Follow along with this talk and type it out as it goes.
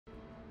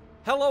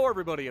Hello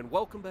everybody and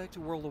welcome back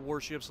to World of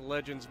Warships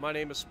Legends. My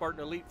name is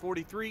Spartan Elite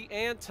 43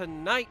 and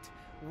tonight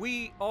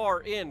we are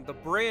in the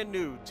brand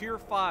new Tier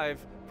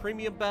 5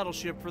 premium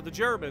battleship for the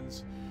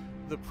Germans,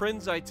 the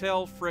Prinz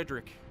Eitel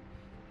Friedrich.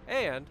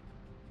 And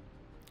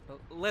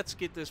let's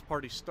get this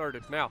party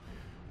started. Now,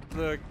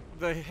 the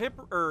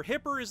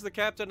Hipper is the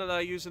captain that I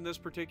use in this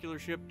particular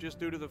ship just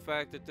due to the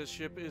fact that this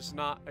ship is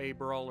not a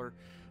brawler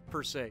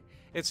per se.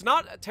 It's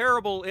not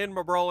terrible in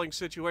a brawling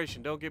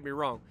situation, don't get me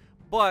wrong,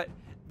 but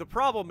the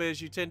problem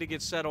is you tend to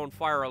get set on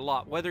fire a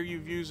lot, whether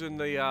you're using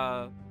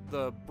the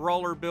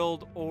brawler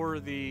build or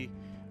the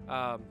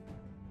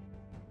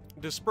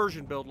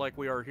dispersion build like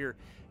we are here.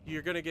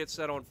 You're going to get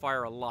set on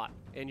fire a lot,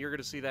 and you're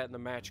going to see that in the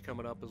match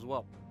coming up as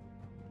well.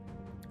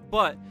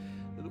 But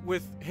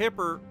with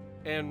Hipper,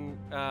 and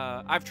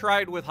I've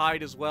tried with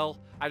Hyde as well,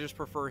 I just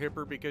prefer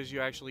Hipper because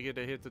you actually get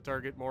to hit the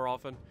target more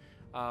often.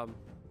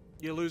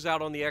 You lose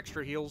out on the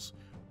extra heals,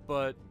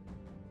 but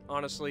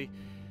honestly,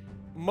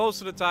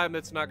 most of the time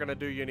it's not going to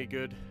do you any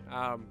good,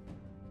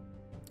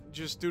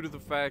 just due to the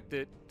fact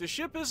that the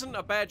ship isn't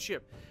a bad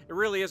ship. It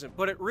really isn't,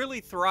 but it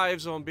really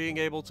thrives on being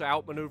able to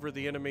outmaneuver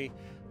the enemy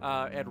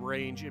at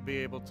range and be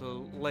able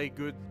to lay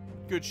good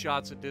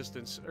shots at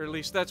distance, or at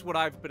least that's what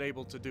I've been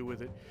able to do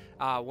with it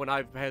when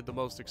I've had the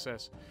most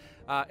success.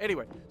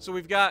 Anyway, so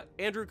we've got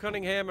Andrew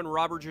Cunningham and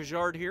Robert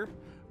Jajard here.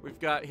 We've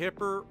got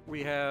Hipper,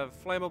 we have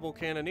Flammable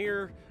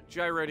Cannoneer,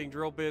 Gyrating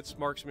Drill Bits,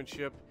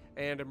 Marksmanship,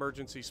 and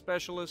Emergency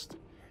Specialist.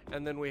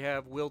 And then we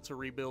have Will to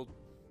Rebuild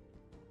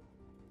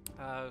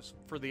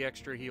for the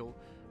extra heal,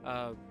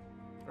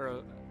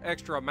 or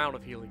extra amount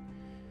of healing.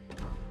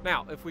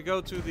 Now, if we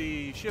go to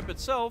the ship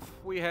itself,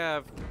 we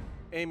have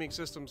Aiming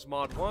Systems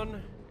Mod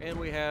 1, and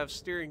we have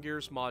Steering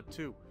Gears Mod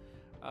 2.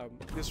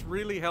 This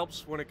really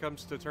helps when it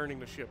comes to turning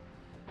the ship.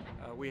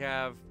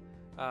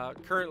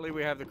 Currently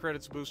we have the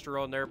credits booster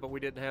on there, but we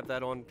didn't have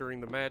that on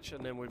during the match,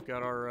 and then we've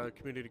got our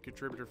community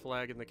contributor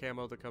flag and the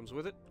camo that comes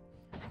with it.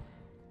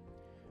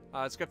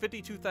 It's got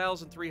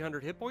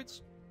 52,300 hit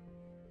points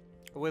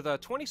with a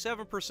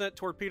 27%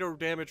 torpedo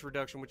damage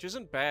reduction, which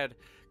isn't bad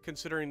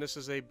considering this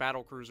is a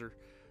battle cruiser.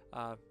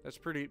 That's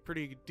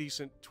pretty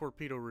decent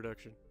torpedo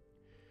reduction.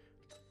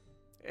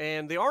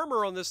 And the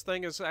armor on this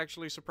thing is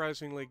actually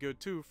surprisingly good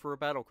too for a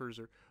battle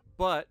cruiser.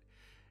 But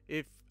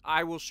if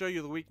I will show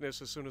you the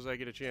weakness as soon as I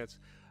get a chance.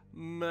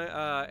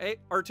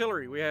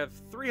 Artillery, we have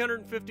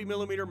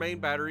 350mm main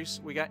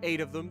batteries. We got 8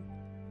 of them,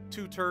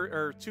 2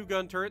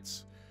 gun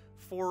turrets,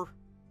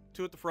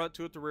 2 at the front,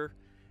 2 at the rear,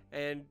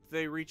 and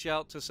they reach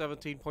out to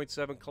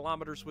 17.7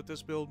 kilometers with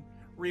this build.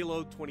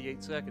 Reload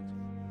 28 seconds.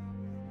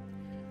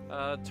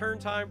 Turn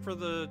time for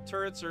the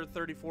turrets are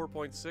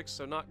 34.6,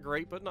 so not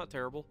great, but not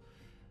terrible.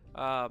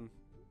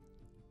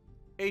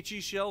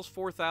 HE shells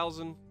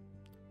 4,000,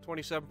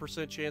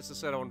 27% chance to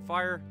set on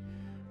fire.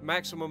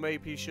 Maximum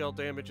AP shell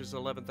damage is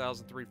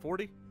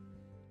 11,340.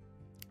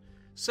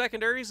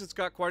 Secondaries, it's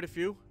got quite a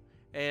few.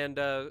 And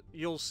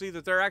you'll see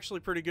that they're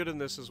actually pretty good in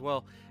this as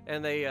well,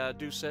 and they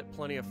do set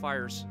plenty of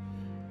fires.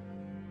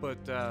 But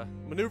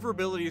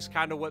maneuverability is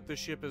kind of what this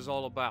ship is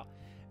all about.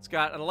 It's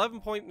got an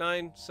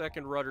 11.9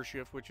 second rudder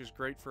shift, which is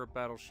great for a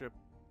battleship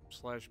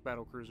slash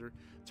battle cruiser.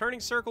 Turning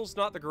circle's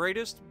not the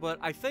greatest, but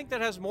I think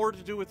that has more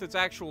to do with its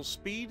actual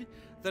speed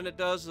than it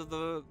does of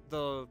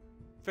the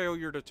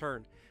failure to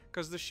turn.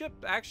 Because the ship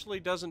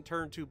actually doesn't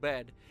turn too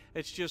bad.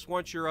 It's just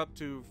once you're up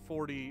to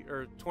 40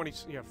 or 20,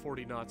 yeah,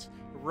 40 knots.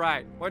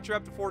 Right, once you're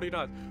up to 40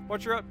 knots.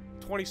 Once you're up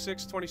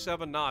 26,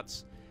 27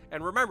 knots.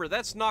 And remember,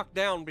 that's knocked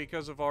down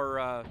because of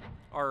our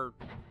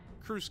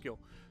cruise skill.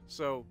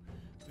 So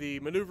the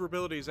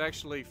maneuverability is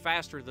actually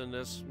faster than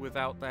this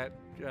without that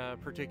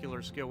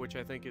particular skill, which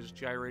I think is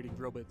gyrating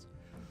drill bits.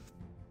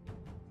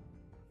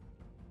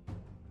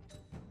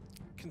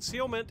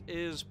 Concealment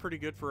is pretty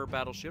good for a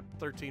battleship,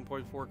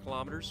 13.4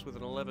 kilometers with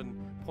an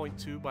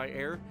 11.2 by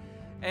air.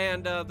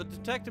 And the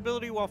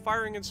detectability while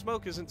firing in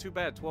smoke isn't too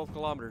bad, 12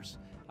 kilometers.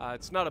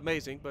 It's not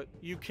amazing, but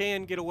you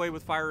can get away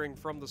with firing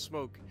from the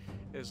smoke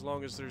as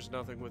long as there's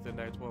nothing within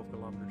that 12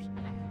 kilometers.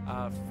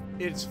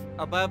 It's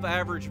above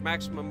average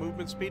maximum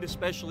movement speed,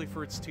 especially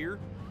for its tier.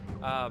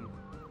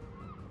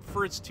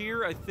 For its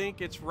tier, I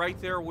think it's right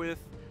there with,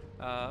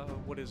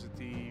 what is it,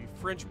 the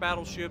French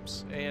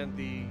battleships and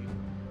the...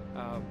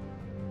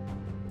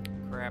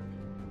 crap.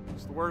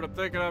 It's the word I'm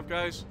thinking of,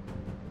 guys.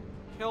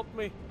 Help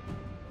me.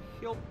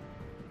 Help.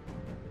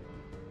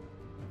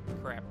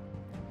 Crap.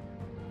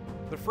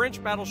 The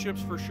French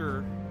battleships for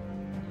sure.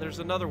 There's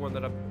another one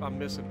that I'm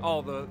missing.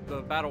 Oh,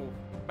 the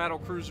battle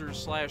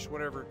cruisers slash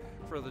whatever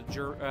for the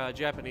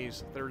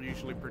Japanese. They're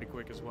usually pretty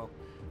quick as well.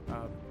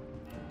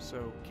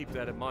 So keep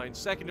that in mind.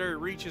 Secondary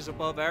reach is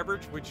above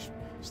average, which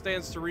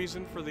stands to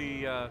reason for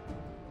the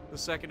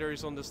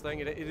secondaries on this thing.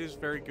 It is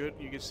very good.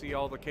 You can see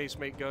all the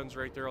casemate guns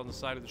right there on the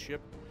side of the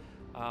ship.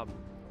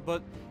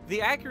 But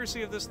the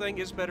accuracy of this thing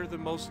is better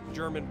than most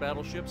German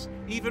battleships,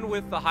 even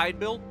with the Hyde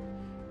build.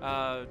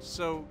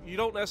 So you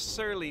don't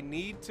necessarily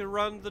need to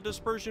run the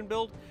dispersion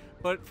build,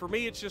 but for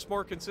me it's just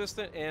more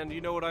consistent, and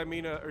you know what I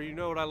mean, or you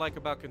know what I like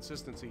about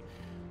consistency.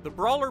 The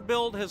brawler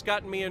build has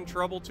gotten me in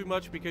trouble too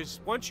much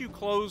because once you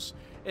close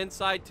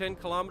inside 10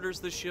 kilometers,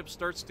 the ship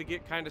starts to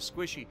get kind of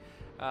squishy,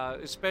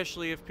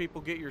 especially if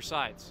people get your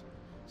sides.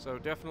 So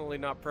definitely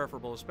not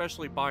preferable,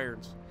 especially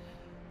Bayerns.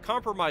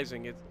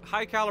 Compromising.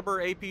 High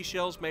caliber AP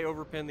shells may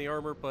overpin the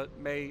armor, but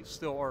may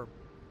still arm.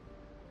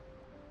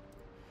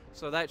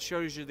 So that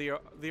shows you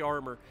the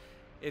armor.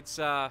 It's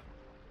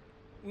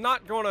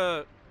not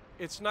gonna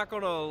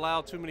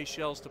allow too many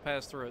shells to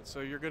pass through it, so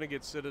you're gonna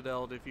get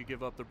citadeled if you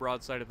give up the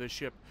broadside of this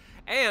ship.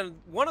 And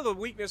one of the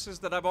weaknesses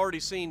that I've already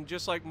seen,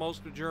 just like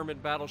most of German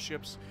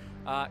battleships,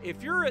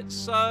 if you're at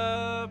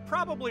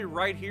probably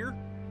right here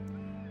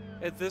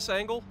at this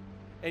angle,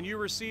 and you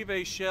receive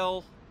a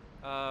shell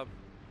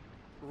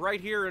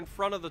right here in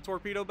front of the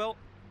torpedo belt,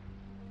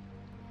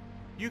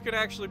 you can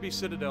actually be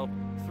citadeled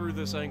through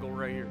this angle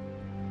right here.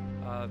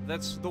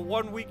 That's the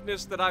one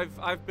weakness that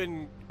I've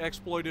been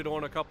exploited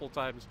on a couple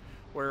times,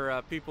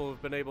 where people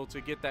have been able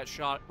to get that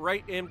shot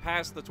right in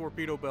past the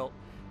torpedo belt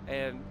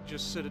and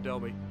just citadel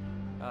me,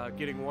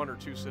 getting 1 or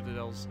 2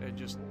 citadels, and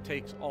just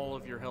takes all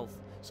of your health.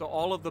 So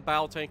all of the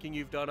bow tanking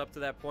you've done up to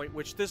that point,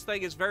 which this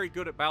thing is very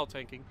good at bow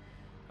tanking,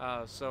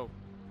 so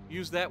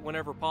use that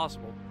whenever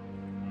possible.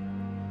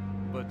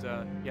 But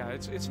yeah,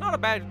 it's not a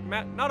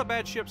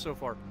bad ship so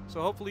far.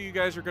 So hopefully you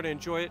guys are going to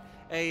enjoy it.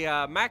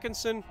 A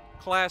Mackinson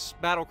class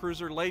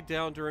battlecruiser laid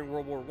down during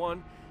World War I.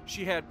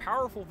 She had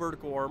powerful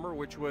vertical armor,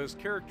 which was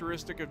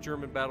characteristic of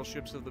German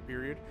battleships of the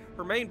period.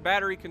 Her main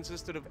battery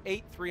consisted of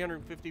 8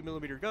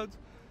 350mm guns.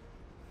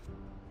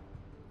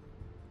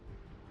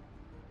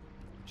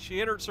 She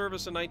entered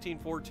service in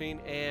 1914,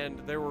 and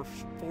there were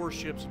 4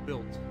 ships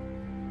built.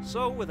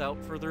 So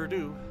without further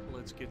ado,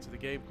 let's get to the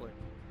gameplay.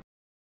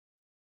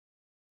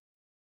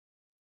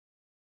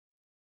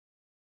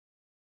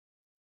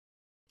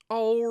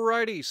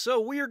 Alrighty,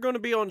 so we are going to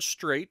be on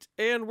straight,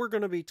 and we're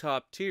going to be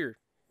top tier.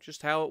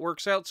 Just how it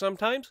works out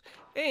sometimes.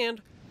 And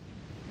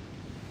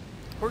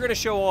we're going to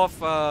show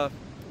off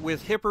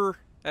with Hipper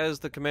as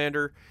the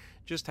commander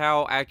just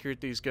how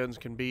accurate these guns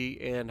can be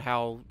and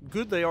how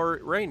good they are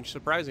at range,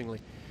 surprisingly.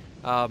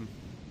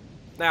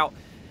 Now,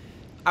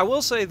 I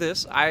will say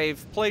this.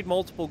 I've played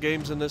multiple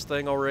games in this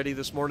thing already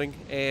this morning,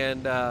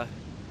 and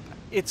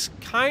it's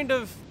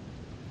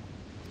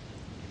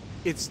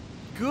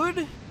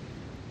good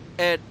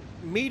at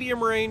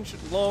medium range,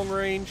 long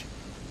range,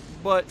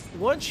 but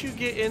once you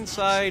get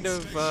inside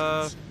of,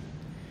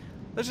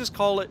 let's just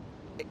call it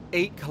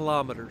 8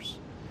 kilometers.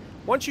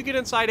 Once you get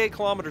inside 8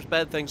 kilometers,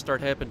 bad things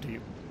start happening to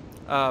you.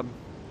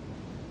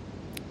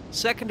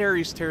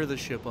 Secondaries tear the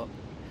ship up.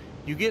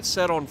 You get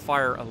set on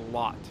fire a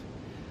lot.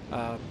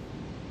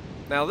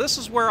 Now this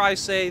is where I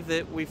say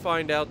that we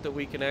find out that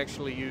we can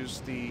actually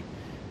use the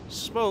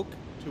smoke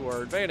to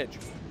our advantage.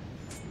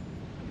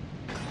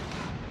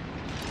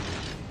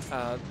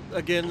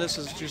 Again, this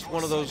is just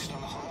one of those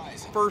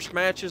first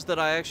matches that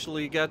I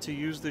actually got to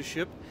use this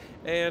ship,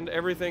 and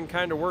everything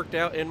kind of worked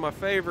out in my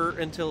favor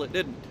until it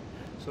didn't.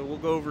 So we'll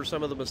go over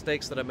some of the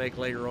mistakes that I make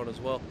later on as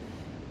well.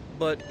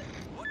 But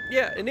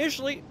yeah,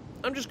 initially,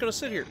 I'm just going to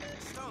sit here.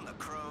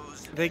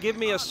 They give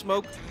me a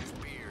smoke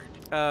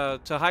to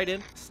hide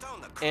in,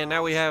 and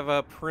now we have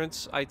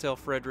Prinz, Eitel,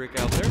 Friedrich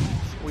out there.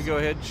 We go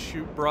ahead and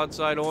shoot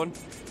broadside on.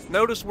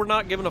 Notice we're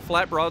not given a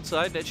flat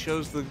broadside. That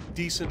shows the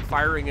decent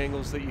firing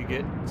angles that you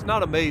get. It's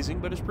not amazing,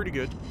 but it's pretty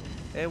good.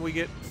 And we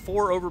get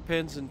 4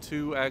 overpins and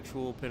 2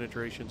 actual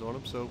penetrations on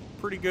them. So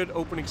pretty good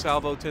opening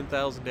salvo,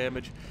 10,000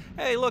 damage.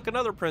 Hey, look,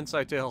 another Prinz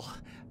Eitel.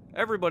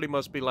 Everybody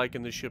must be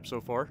liking this ship so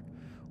far.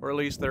 Or at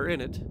least they're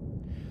in it.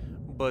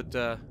 But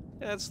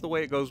that's the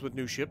way it goes with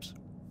new ships.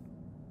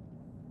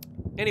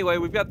 Anyway,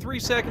 we've got 3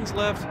 seconds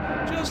left.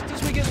 Just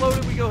as we get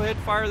loaded, we go ahead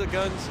and fire the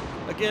guns.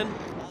 Again,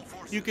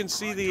 you can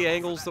see the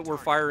angles that we're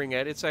firing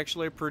at. It's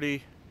actually a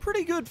pretty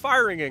good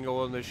firing angle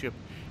on this ship.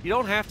 You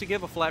don't have to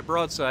give a flat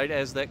broadside,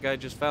 as that guy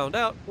just found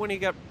out when he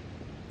got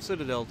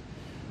citadeled.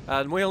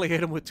 And we only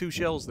hit him with 2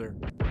 shells there.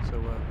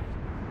 So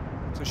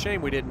it's a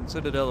shame we didn't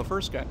citadel the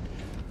first guy.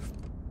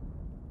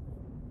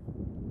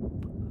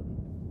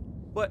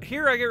 But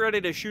here I get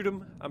ready to shoot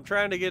him. I'm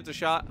trying to get the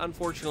shot.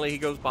 Unfortunately, he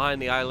goes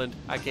behind the island.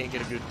 I can't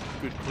get a good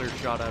clear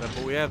shot at him.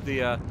 But we have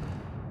the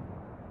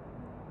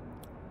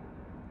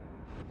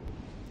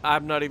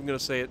I'm not even going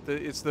to say it.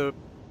 It's the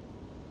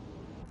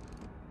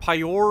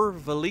Pior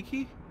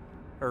Veliki?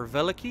 Or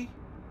Veliki?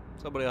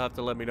 Somebody will have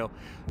to let me know.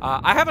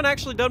 I haven't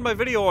actually done my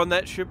video on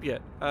that ship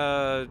yet.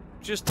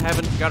 Just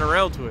haven't got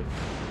around to it.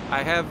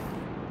 I have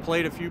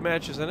played a few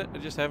matches in it. I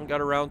just haven't got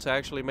around to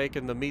actually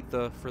making the meet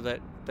for that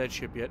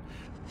ship yet.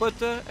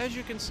 But as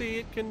you can see,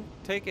 it can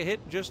take a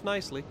hit just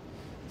nicely.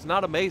 It's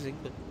not amazing,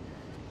 but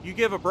you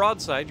give a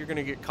broadside, you're going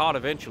to get caught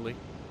eventually.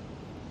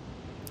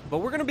 But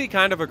we're going to be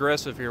kind of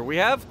aggressive here. We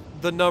have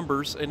the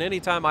numbers, and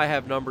anytime I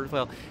have numbers,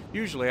 well,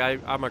 usually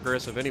I'm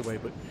aggressive anyway,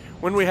 but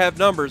when we have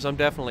numbers, I'm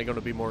definitely going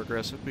to be more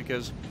aggressive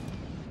because,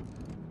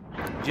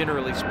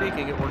 generally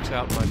speaking, it works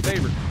out in my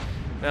favor.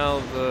 Now,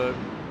 the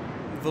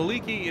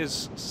Veliki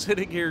is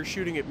sitting here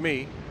shooting at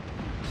me,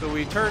 so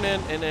we turn in,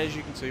 and as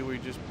you can see, we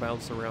just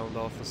bounce around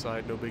off the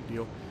side, no big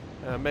deal.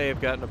 May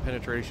have gotten a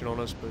penetration on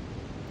us, but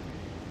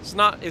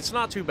it's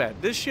not too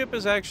bad. This ship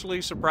is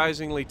actually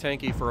surprisingly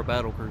tanky for a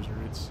battle cruiser.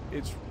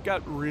 It's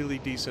got really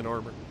decent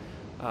armor.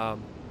 I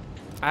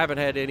haven't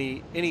had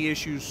any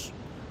issues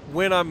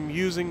when I'm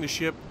using the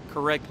ship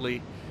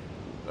correctly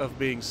of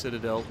being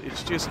Citadel.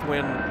 It's just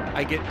when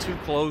I get too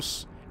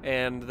close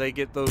and they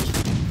get those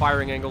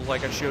firing angles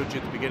like I showed you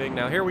at the beginning.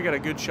 Now here we got a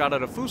good shot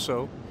at a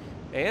Fuso,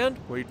 and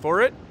wait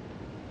for it.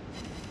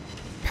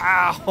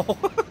 Pow!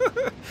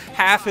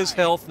 Half his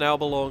health now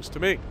belongs to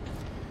me.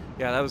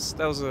 Yeah,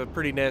 that was a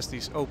pretty nasty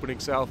opening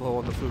salvo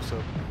on the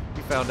Fuso.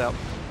 He found out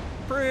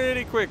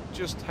pretty quick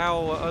just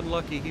how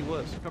unlucky he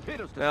was.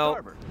 Now,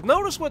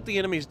 notice what the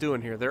enemy's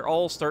doing here. They're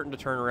all starting to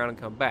turn around and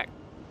come back.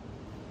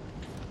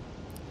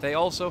 They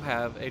also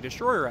have a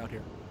destroyer out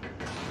here.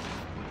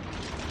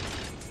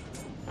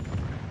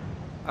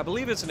 I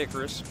believe it's an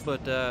Icarus,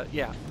 but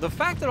yeah. The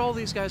fact that all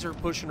these guys are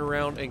pushing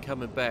around and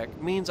coming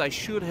back means I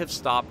should have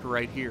stopped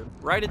right here.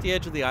 Right at the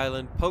edge of the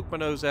island, poke my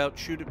nose out,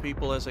 shoot at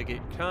people as I get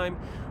time.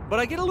 But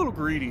I get a little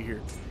greedy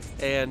here,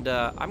 and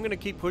I'm going to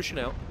keep pushing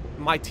out.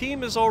 My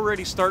team is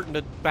already starting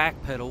to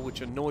backpedal, which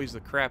annoys the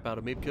crap out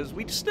of me, because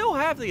we still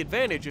have the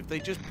advantage if they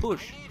just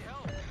push.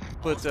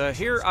 But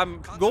here,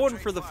 I'm going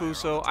for the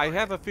Fuso. I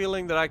have a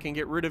feeling that I can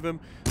get rid of him,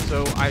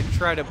 so I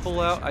try to pull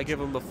out. I give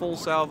him the full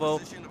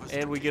salvo,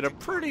 and we get a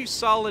pretty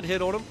solid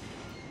hit on him.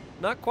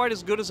 Not quite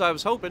as good as I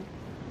was hoping,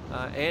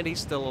 and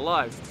he's still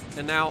alive.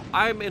 And now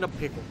I'm in a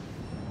pickle.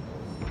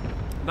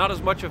 Not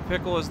as much of a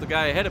pickle as the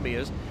guy ahead of me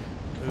is,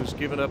 who's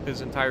given up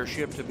his entire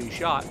ship to be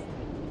shot,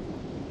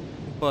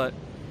 but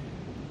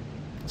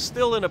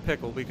still in a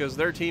pickle because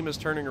their team is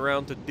turning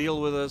around to deal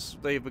with us.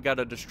 They've got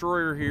a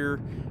destroyer here.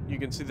 You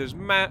can see there's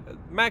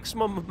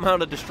maximum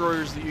amount of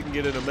destroyers that you can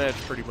get in a match,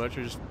 pretty much.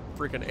 There's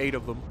freaking 8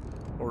 of them,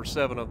 or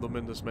 7 of them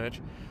in this match.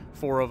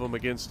 4 of them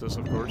against us,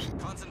 of course.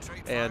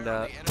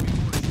 And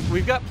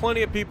we've got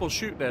plenty of people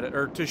shooting at it,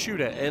 or to shoot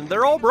at, and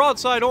they're all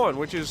broadside on,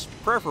 which is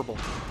preferable.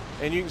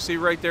 And you can see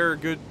right there,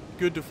 good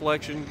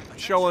deflection,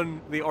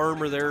 showing the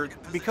armor there.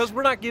 Because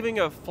we're not giving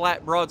a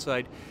flat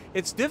broadside,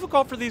 it's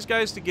difficult for these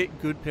guys to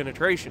get good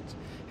penetrations.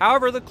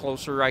 However, the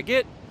closer I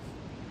get,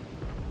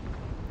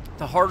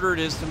 the harder it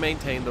is to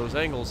maintain those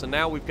angles. And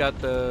now we've got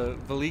the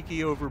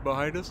Veliki over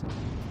behind us.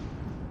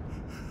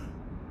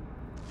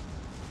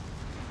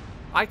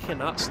 I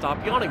cannot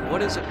stop yawning.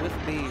 What is it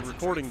with me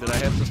recording that I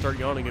have to start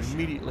yawning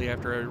immediately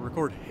after I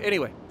record?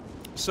 Anyway.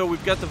 So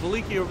we've got the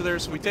Veliki over there,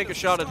 so we take a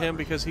shot at him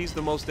because he's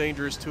the most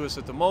dangerous to us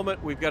at the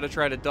moment. We've got to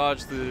try to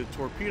dodge the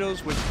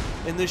torpedoes, which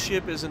in this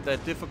ship isn't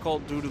that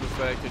difficult due to the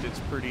fact that it's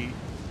pretty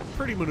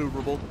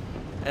maneuverable.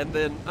 And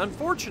then,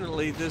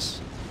 unfortunately, this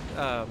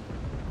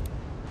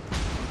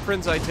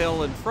Prinz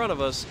Eitel in front of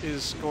us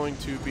is going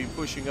to be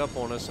pushing up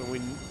on us, and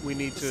we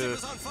need to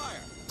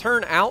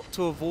turn out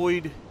to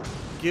avoid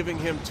giving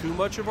him too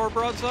much of our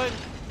broadside.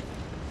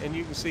 And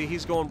you can see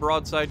he's going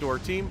broadside to our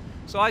team.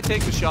 So I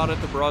take a shot at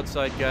the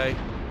broadside guy,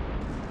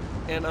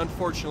 and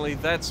unfortunately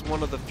that's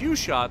one of the few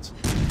shots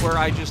where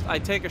I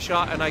take a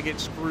shot and I get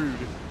screwed.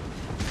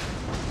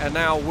 And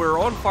now we're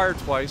on fire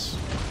twice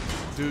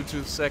due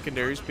to the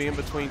secondaries. Being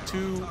between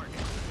 2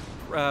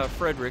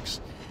 Friedrichs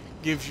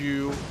gives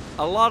you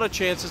a lot of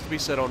chances to be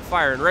set on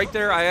fire. And right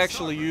there I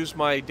actually used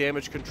my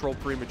damage control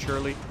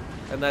prematurely,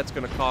 and that's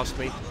going to cost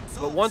me.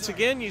 But once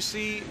again, you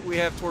see we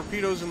have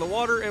torpedoes in the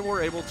water, and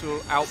we're able to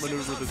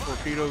outmaneuver the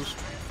torpedoes.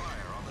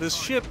 This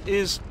ship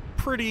is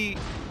pretty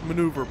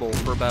maneuverable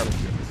for a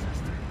battleship.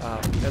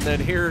 And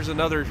then here's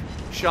another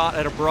shot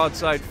at a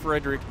broadside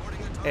Friedrich,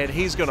 and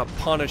he's going to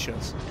punish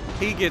us.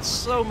 He gets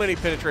so many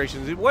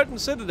penetrations. It wasn't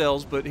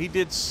Citadels, but he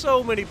did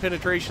so many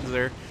penetrations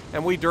there,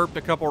 and we derped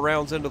a couple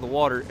rounds into the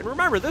water. And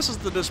remember, this is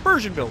the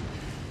dispersion build.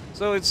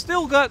 So it's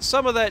still got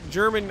some of that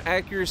German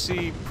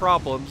accuracy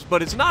problems,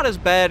 but it's not as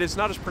bad, it's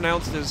not as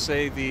pronounced as,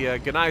 say, the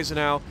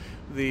Gneisenau,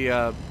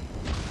 the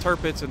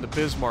Tirpitz, and the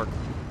Bismarck.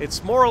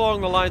 It's more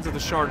along the lines of the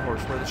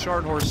Scharnhorst, where the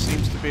Scharnhorst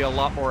seems to be a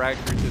lot more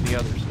accurate than the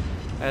others.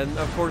 And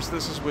of course,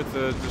 this is with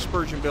the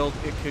dispersion build,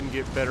 it can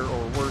get better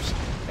or worse.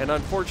 And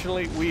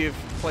unfortunately, we have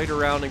played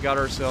around and got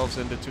ourselves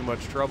into too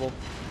much trouble,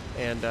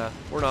 and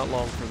we're not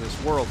long for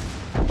this world.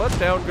 But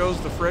down goes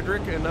the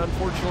Friedrich, and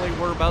unfortunately,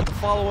 we're about to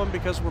follow him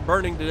because we're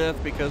burning to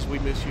death because we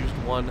misused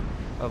one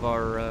of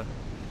our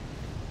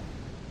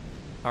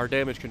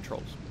damage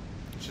controls.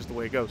 It's just the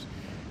way it goes.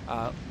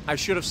 I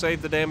should have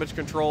saved the damage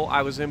control.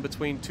 I was in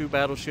between 2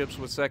 battleships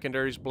with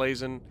secondaries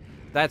blazing.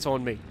 That's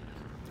on me.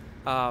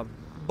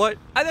 But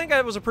I think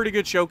that was a pretty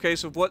good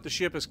showcase of what the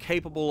ship is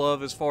capable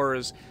of as far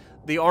as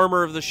the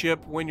armor of the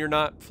ship when you're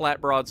not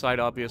flat broadside,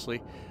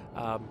 obviously.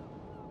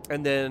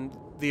 And then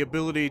the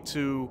ability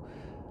to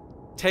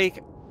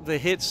take the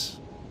hits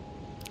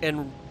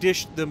and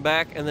dish them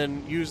back, and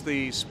then use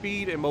the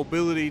speed and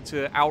mobility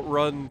to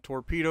outrun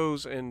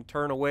torpedoes and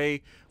turn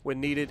away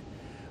when needed.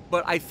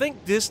 But I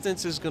think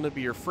distance is going to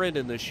be your friend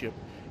in this ship.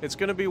 It's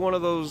going to be one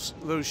of those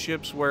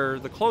ships where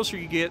the closer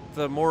you get,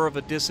 the more of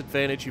a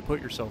disadvantage you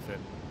put yourself in.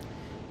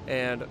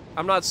 And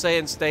I'm not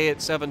saying stay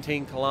at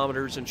 17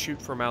 kilometers and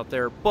shoot from out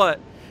there, but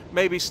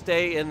maybe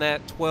stay in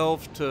that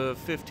 12 to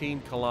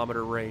 15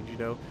 kilometer range, you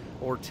know,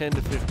 or 10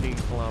 to 15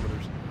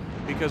 kilometers.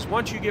 Because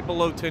once you get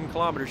below 10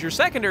 kilometers, your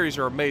secondaries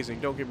are amazing,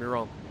 don't get me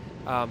wrong.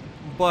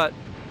 But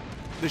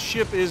the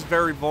ship is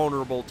very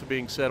vulnerable to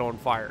being set on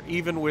fire,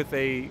 even with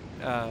a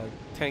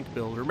tank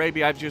build. Or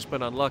maybe I've just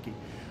been unlucky.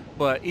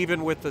 But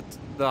even with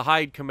the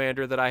Hyde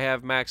commander that I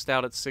have maxed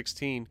out at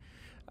 16,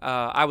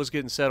 I was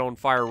getting set on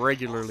fire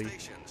regularly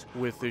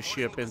with this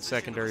ship in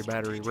secondary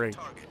battery range.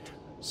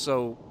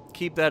 So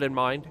keep that in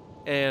mind,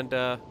 and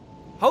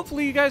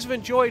hopefully you guys have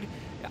enjoyed.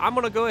 I'm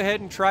going to go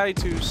ahead and try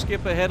to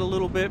skip ahead a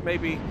little bit,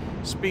 maybe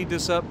speed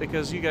this up,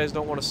 because you guys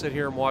don't want to sit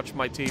here and watch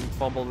my team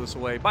fumble this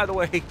away. By the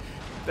way,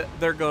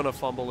 they're going to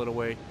fumble it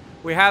away.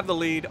 We have the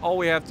lead. All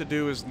we have to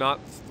do is not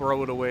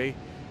throw it away,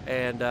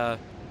 and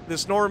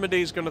this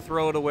Normandy is going to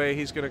throw it away.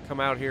 He's going to come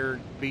out here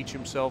and beach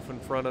himself in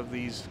front of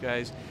these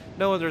guys,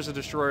 knowing there's a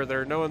destroyer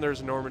there, knowing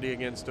there's a Normandy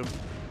against him,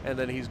 and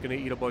then he's going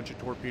to eat a bunch of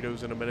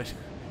torpedoes in a minute.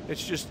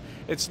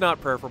 It's not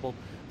preferable.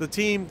 The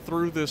team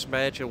threw this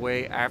match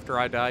away after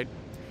I died.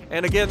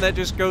 And again, that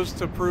just goes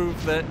to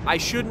prove that I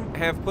shouldn't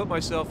have put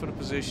myself in a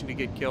position to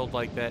get killed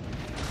like that.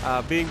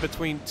 Being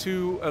between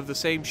two of the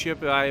same ship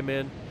that I am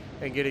in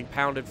and getting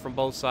pounded from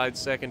both sides,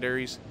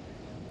 secondaries,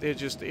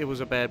 it was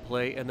a bad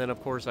play. And then,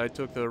 of course, I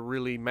took the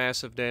really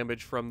massive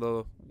damage from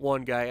the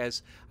one guy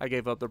as I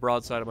gave up the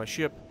broadside of my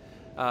ship,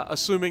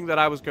 assuming that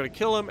I was going to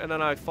kill him, and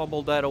then I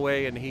fumbled that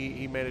away, and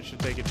he managed to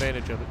take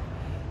advantage of it.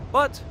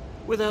 But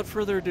without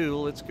further ado,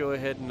 let's go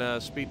ahead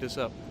and speed this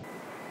up.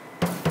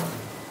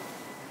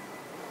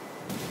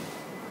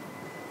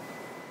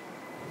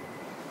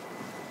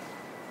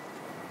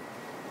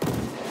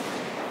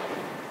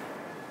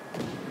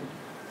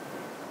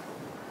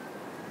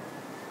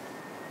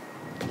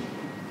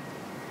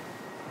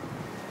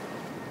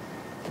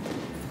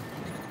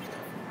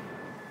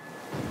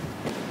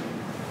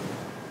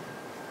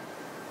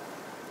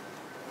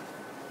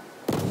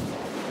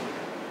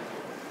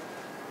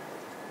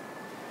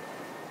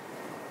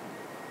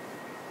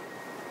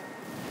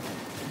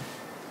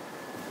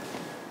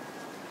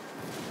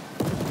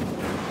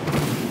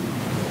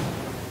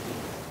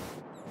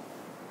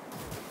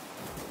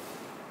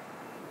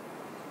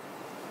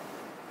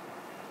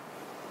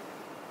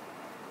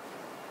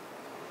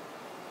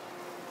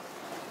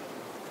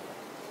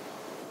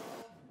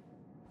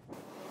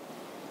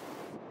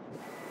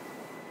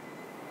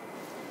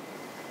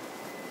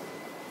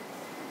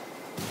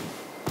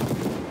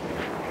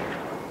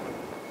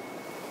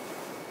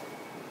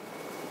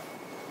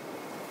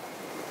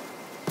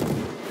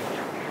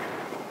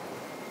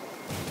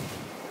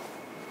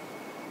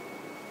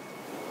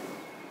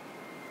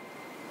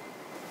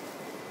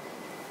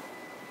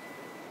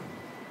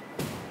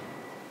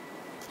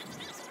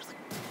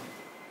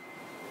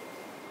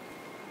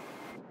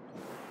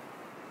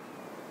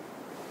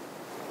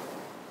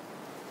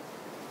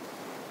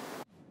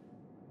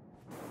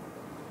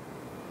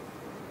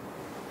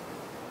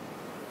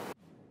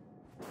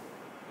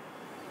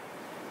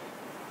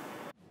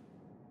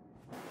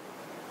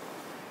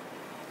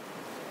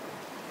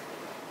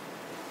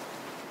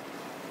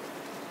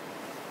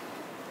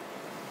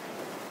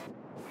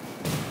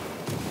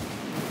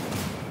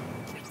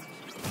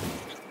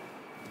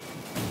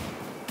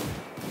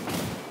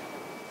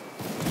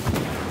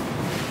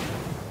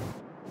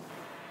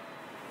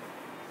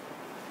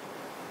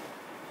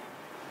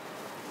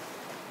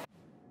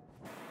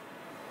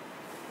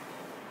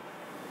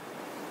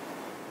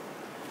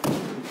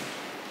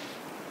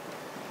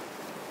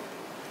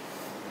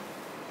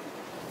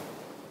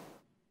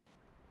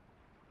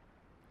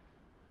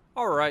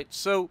 Alright,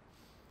 so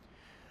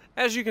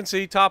as you can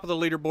see, top of the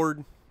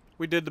leaderboard,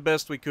 we did the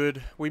best we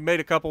could. We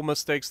made a couple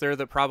mistakes there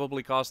that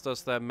probably cost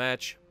us that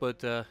match,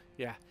 but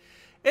yeah.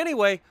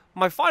 Anyway,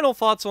 my final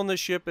thoughts on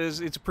this ship is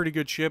it's a pretty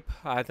good ship.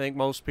 I think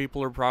most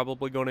people are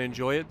probably going to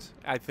enjoy it.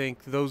 I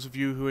think those of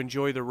you who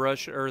enjoy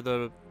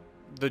the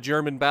the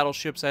German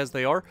battleships as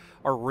they are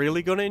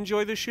really going to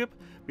enjoy this ship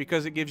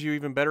because it gives you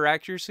even better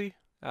accuracy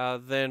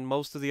than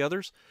most of the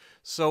others.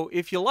 So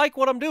if you like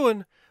what I'm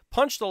doing,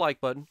 punch the like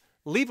button,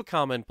 leave a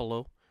comment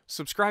below,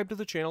 subscribe to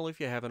the channel if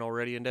you haven't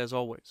already, and as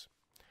always,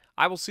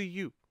 I will see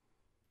you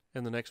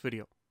in the next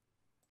video.